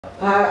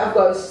I've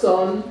got a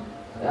son.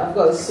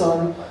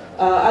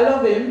 I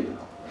love him.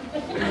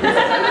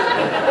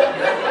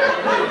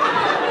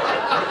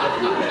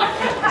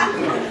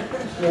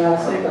 Yeah, I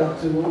think I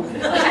have to.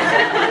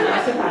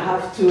 I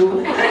have to.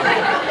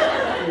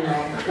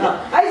 No,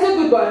 he's a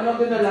good boy, I'm not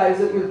going to lie,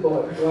 he's a good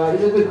boy. Right?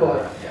 He's a good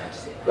boy.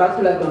 But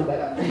could have done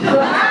better.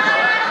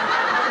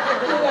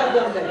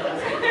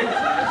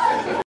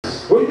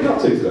 What have you been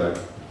up to today?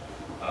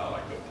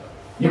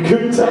 You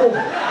couldn't tell me.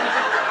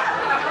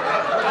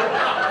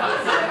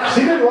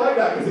 She didn't like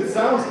that because it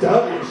sounds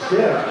dirty as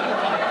shit.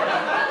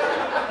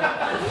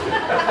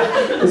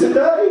 Is it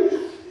dirty?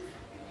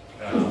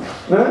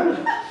 No?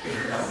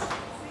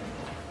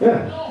 Yeah.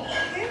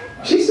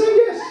 She said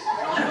yes.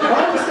 I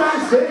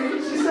understand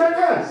Steve. She said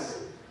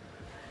yes.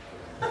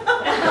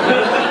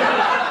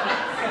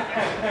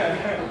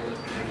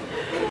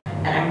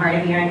 And I'm hard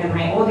of hearing because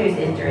my older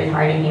sister is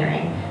hard of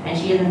hearing and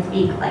she doesn't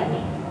speak like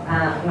me.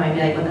 You might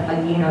be like, what the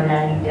fuck do you know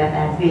that, you deaf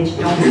ass bitch?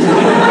 Don't do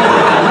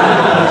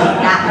that.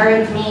 That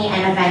hurts me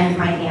and offends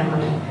my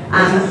family.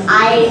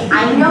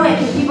 I know it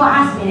because people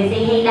ask me, they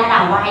say, hey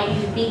Dada, why do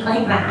you speak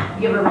like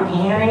that? You have a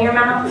retainer in your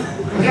mouth?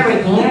 You have a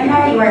retainer in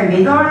there? You wear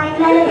Invisalign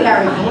Dada? You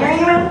got a retainer in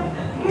your mouth?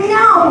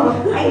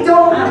 No, I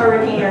don't have a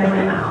retainer in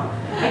my mouth.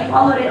 I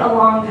swallowed it a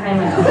long time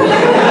ago.